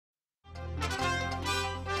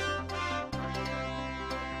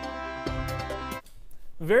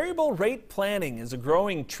Variable rate planting is a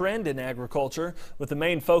growing trend in agriculture, with the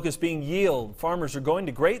main focus being yield. Farmers are going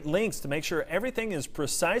to great lengths to make sure everything is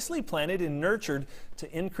precisely planted and nurtured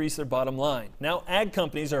to increase their bottom line. Now ag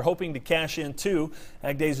companies are hoping to cash in too.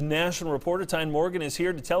 AgDay's national reporter Tyne is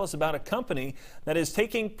here to tell us about a company that is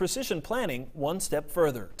taking precision planting one step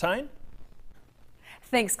further. Tyne?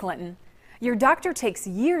 Thanks, Clinton. Your doctor takes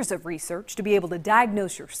years of research to be able to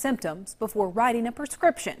diagnose your symptoms before writing a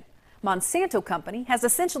prescription. Monsanto company has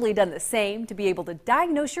essentially done the same to be able to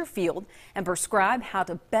diagnose your field and prescribe how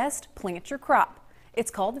to best plant your crop. It's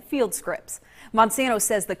called FieldScripts. Monsanto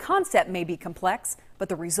says the concept may be complex, but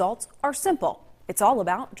the results are simple. It's all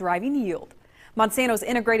about driving yield. Monsanto's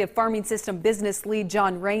integrated farming system business lead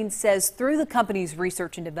John Raines says through the company's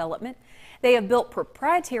research and development, they have built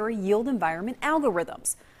proprietary yield environment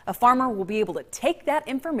algorithms. A farmer will be able to take that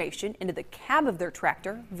information into the cab of their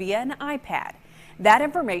tractor via an iPad. That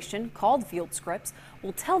information, called FieldScripts,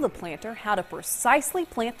 will tell the planter how to precisely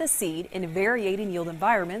plant the seed in varying yield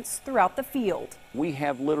environments throughout the field. We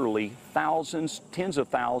have literally thousands, tens of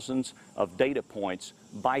thousands of data points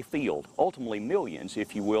by field, ultimately millions,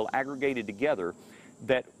 if you will, aggregated together,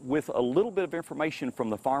 that with a little bit of information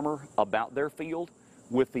from the farmer about their field,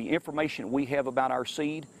 with the information we have about our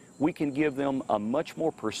seed, we can give them a much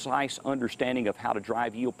more precise understanding of how to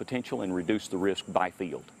drive yield potential and reduce the risk by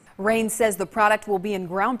field. Raines says the product will be in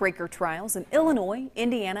groundbreaker trials in Illinois,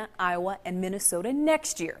 Indiana, Iowa, and Minnesota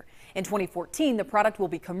next year. In 2014, the product will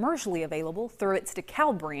be commercially available through its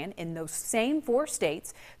DeKalb brand in those same 4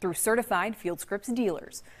 states through certified FieldScripts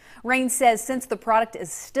dealers. Raines says since the product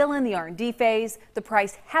is still in the R&D phase, the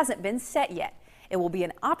price hasn't been set yet. It will be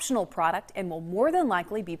an optional product and will more than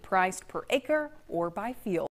likely be priced per acre or by field.